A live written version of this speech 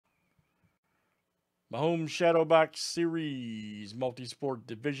Mahomes Shadowbox Series Multisport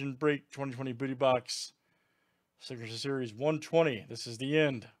Division Break 2020 Booty Box Signature Series 120. This is the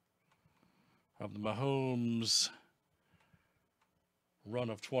end of the Mahomes run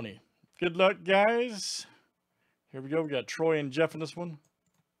of 20. Good luck, guys. Here we go. We got Troy and Jeff in this one.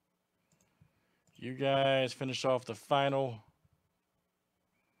 You guys finish off the final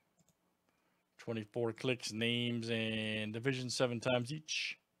 24 clicks, names, and division 7 times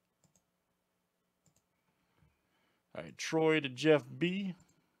each. All right, Troy to Jeff B.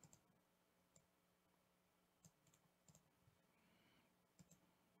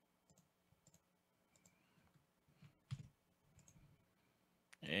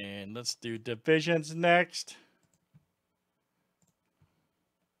 And let's do divisions next.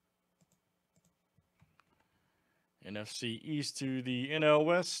 NFC East to the NL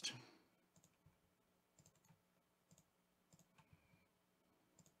West.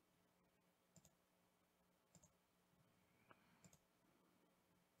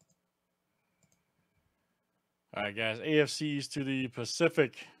 All right, guys, AFC East to the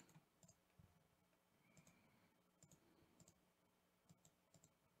Pacific.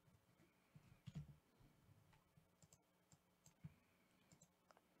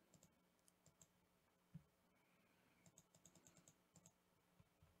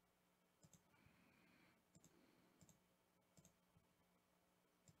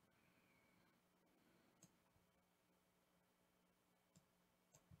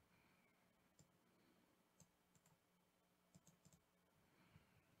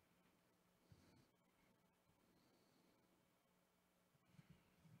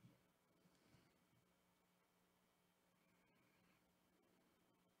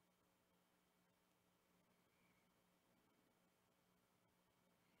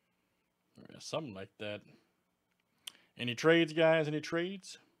 Yeah, something like that. Any trades, guys? Any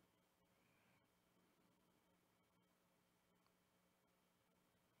trades?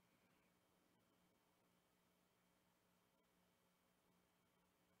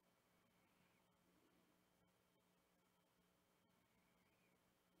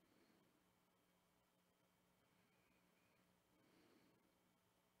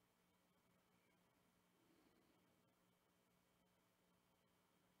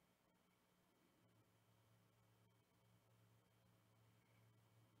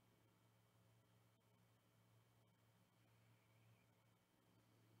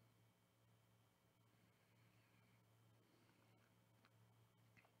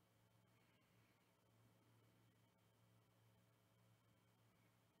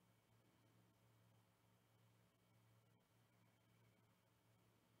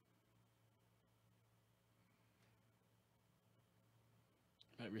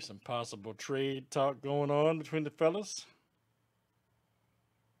 Might be some possible trade talk going on between the fellas.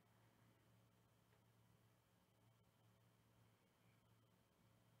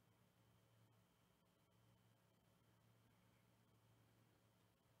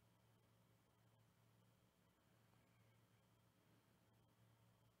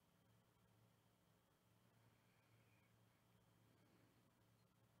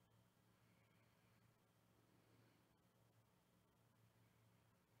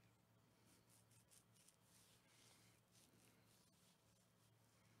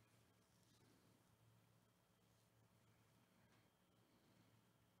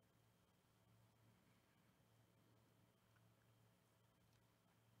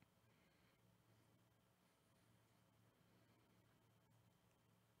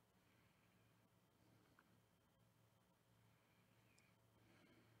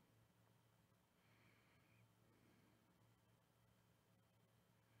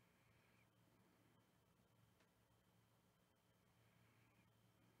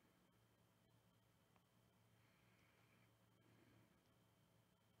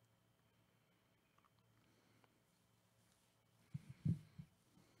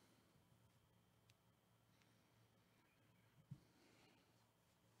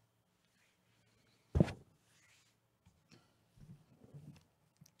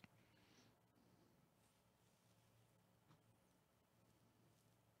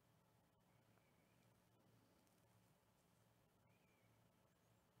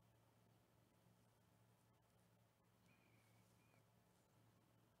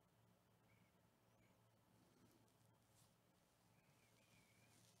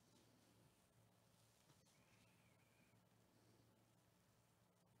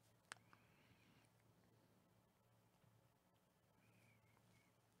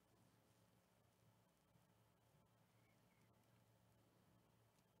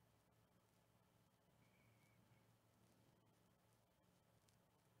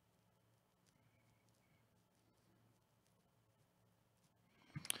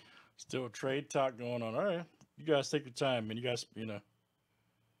 Still trade talk going on. All right. You guys take your time, man. You guys, you know.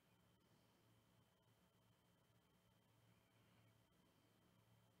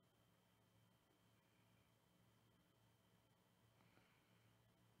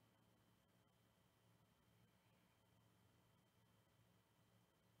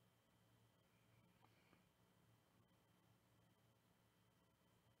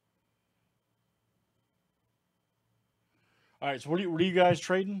 All right. So what are you guys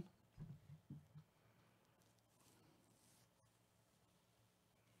trading?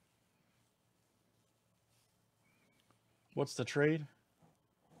 What's the trade?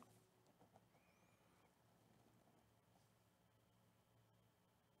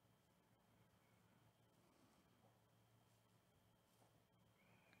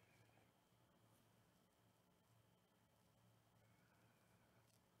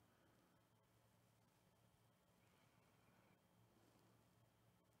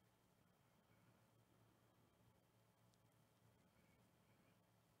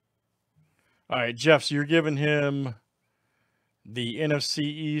 All right, Jeff. So you're giving him the NFC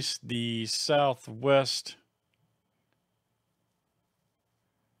East, the Southwest,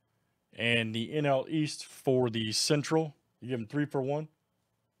 and the NL East for the Central. You give him 3 for 1.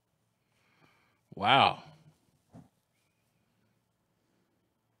 Wow.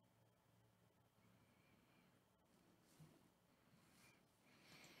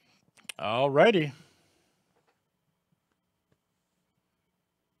 All righty.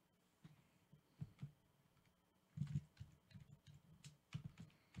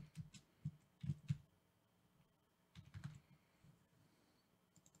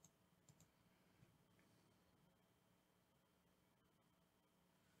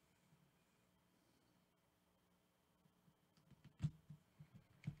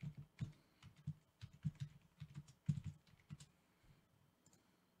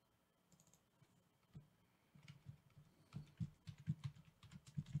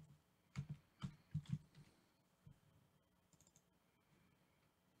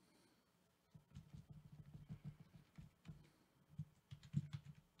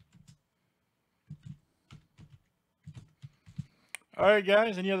 All right,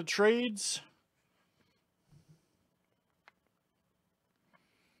 guys. Any other trades?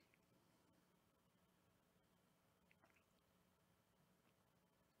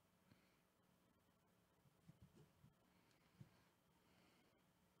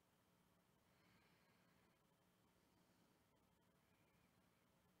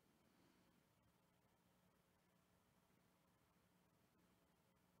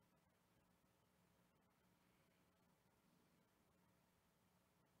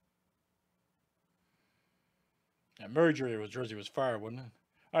 Yeah, Murray jersey was fire, wasn't it?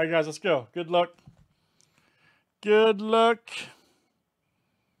 All right, guys. Let's go. Good luck. Good luck.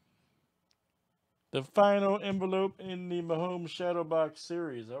 The final envelope in the Mahomes Shadowbox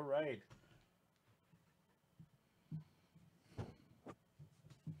series. All right.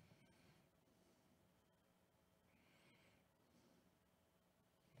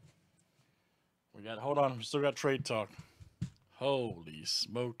 Hold on. We still got trade talk. Holy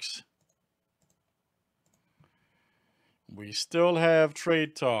smokes. We still have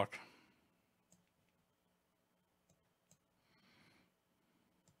trade talk.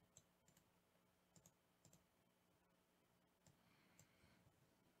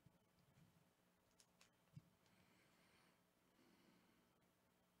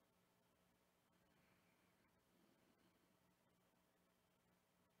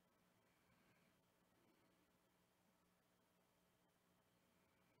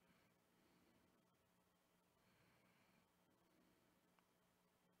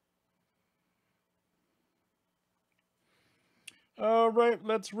 All right,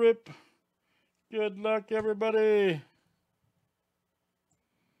 let's rip. Good luck, everybody.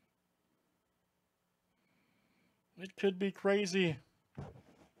 It could be crazy.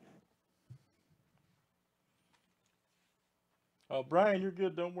 Oh, Brian, you're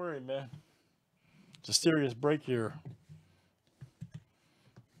good. Don't worry, man. It's a serious break here.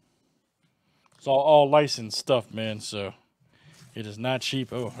 It's all licensed stuff, man, so it is not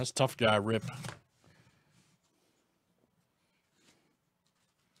cheap. Oh, that's tough guy rip.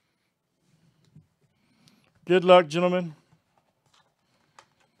 Good luck, gentlemen.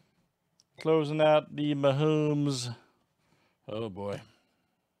 Closing out the Mahomes. Oh, boy.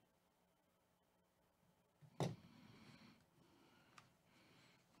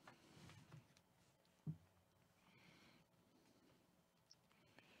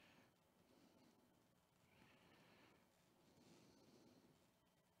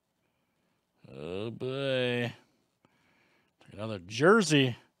 Oh, boy. Another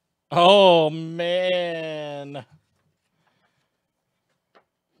jersey. Oh, man.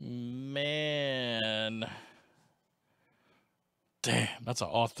 Man. Damn, that's an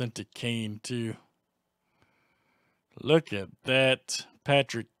authentic Kane, too. Look at that.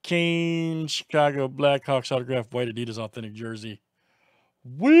 Patrick Kane, Chicago Blackhawks autographed white Adidas authentic jersey.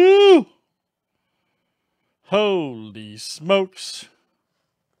 Woo! Holy smokes.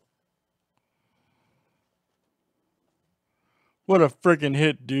 What a freaking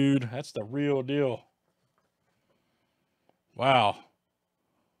hit, dude. That's the real deal. Wow.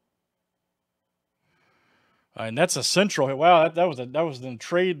 And that's a central hit. Wow, that was in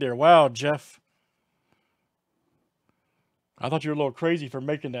trade there. Wow, Jeff. I thought you were a little crazy for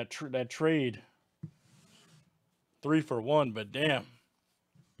making that trade. 3 for 1, but damn.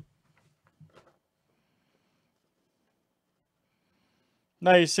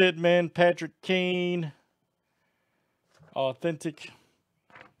 Nice hit, man. Patrick Kane. Authentic.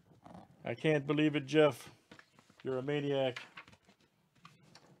 I can't believe it, Jeff. You're a maniac.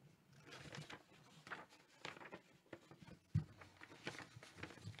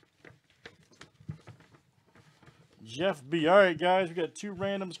 Jeff B. All right, guys, we got 2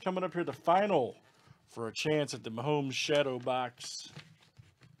 randoms coming up here. The final for a chance at the Mahomes Shadowbox.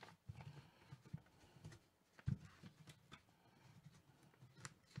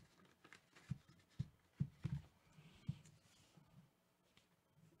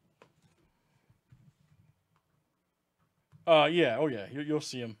 Yeah, oh yeah, you'll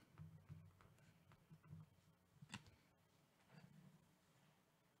see him.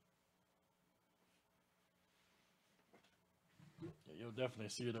 Yeah, you'll definitely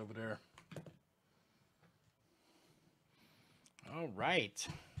see it over there. All right.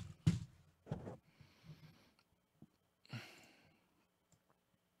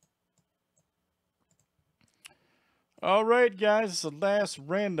 All right, guys, it's the last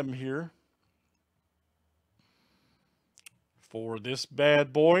random here for this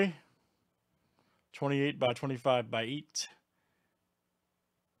bad boy. 28 by 25 by 8.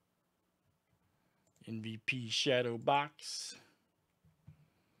 MVP Shadow Box.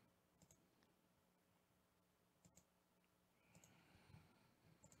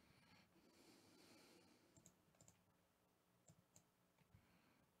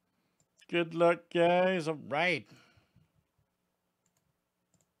 Good luck, guys. All right.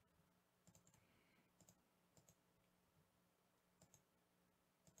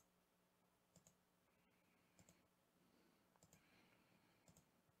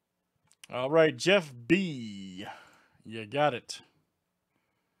 All right, Jeff B. You got it.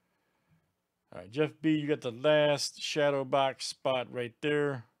 All right, Jeff B, you got the last shadow box spot right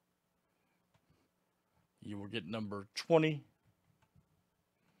there. You will get number 20.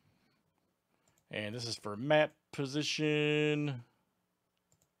 And this is for map position.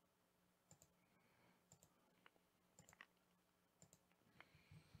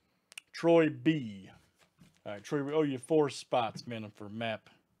 Troy B. All right, Troy, we owe you 4 spots, man, for map.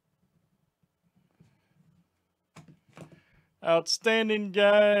 Outstanding,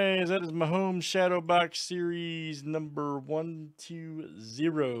 guys. That is Mahomes Shadowbox Series number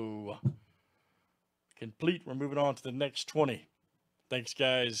 120. Complete. We're moving on to the next 20. Thanks,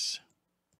 guys.